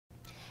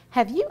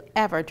Have you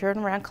ever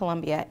driven around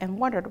Columbia and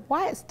wondered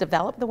why it's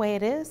developed the way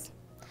it is?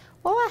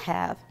 Well, I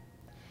have.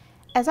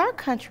 As our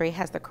country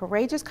has the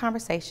courageous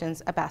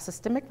conversations about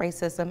systemic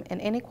racism and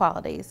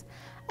inequalities,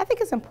 I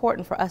think it's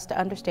important for us to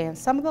understand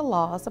some of the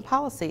laws and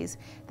policies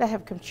that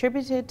have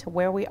contributed to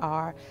where we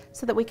are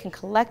so that we can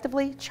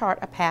collectively chart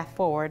a path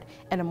forward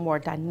in a more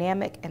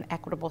dynamic and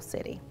equitable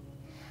city.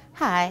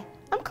 Hi,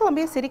 I'm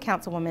Columbia City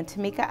Councilwoman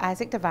Tamika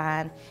Isaac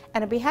Devine,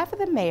 and on behalf of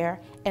the Mayor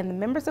and the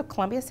members of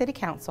Columbia City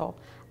Council,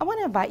 I want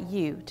to invite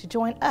you to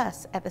join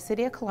us at the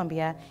City of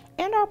Columbia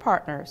and our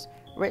partners,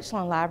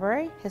 Richland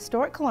Library,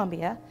 Historic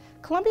Columbia,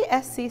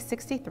 Columbia SC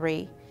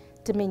 63,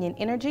 Dominion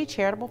Energy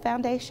Charitable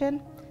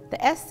Foundation, the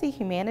SC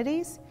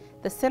Humanities,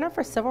 the Center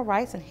for Civil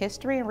Rights and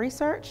History and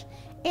Research,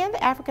 and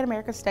the African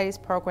American Studies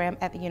program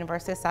at the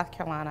University of South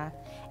Carolina,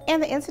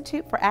 and the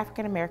Institute for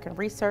African American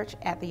Research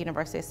at the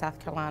University of South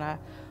Carolina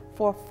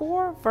for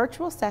 4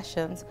 virtual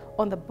sessions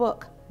on the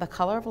book, The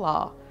Color of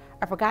Law,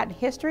 A Forgotten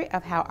History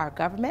of How Our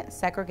Government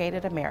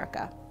Segregated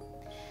America.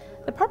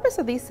 The purpose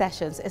of these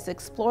sessions is to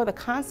explore the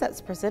concepts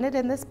presented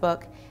in this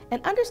book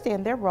and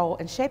understand their role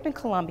in shaping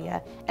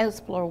Columbia and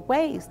explore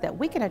ways that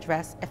we can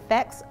address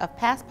effects of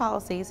past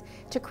policies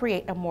to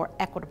create a more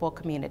equitable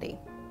community.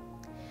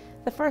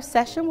 The first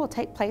session will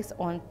take place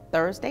on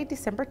Thursday,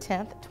 December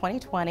 10th,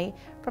 2020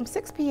 from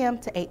 6 p.m.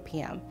 to 8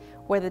 p.m.,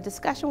 where the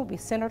discussion will be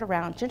centered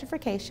around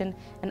gentrification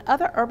and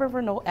other urban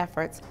renewal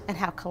efforts and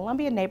how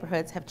Columbia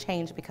neighborhoods have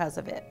changed because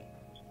of it.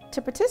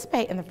 To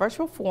participate in the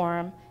virtual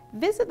forum,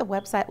 visit the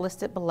website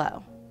listed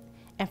below.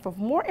 And for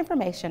more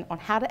information on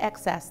how to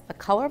access The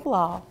Color of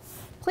Law,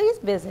 please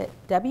visit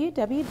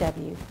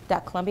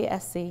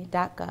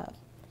www.columbiasc.gov.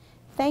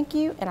 Thank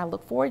you, and I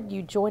look forward to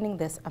you joining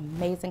this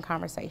amazing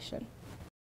conversation.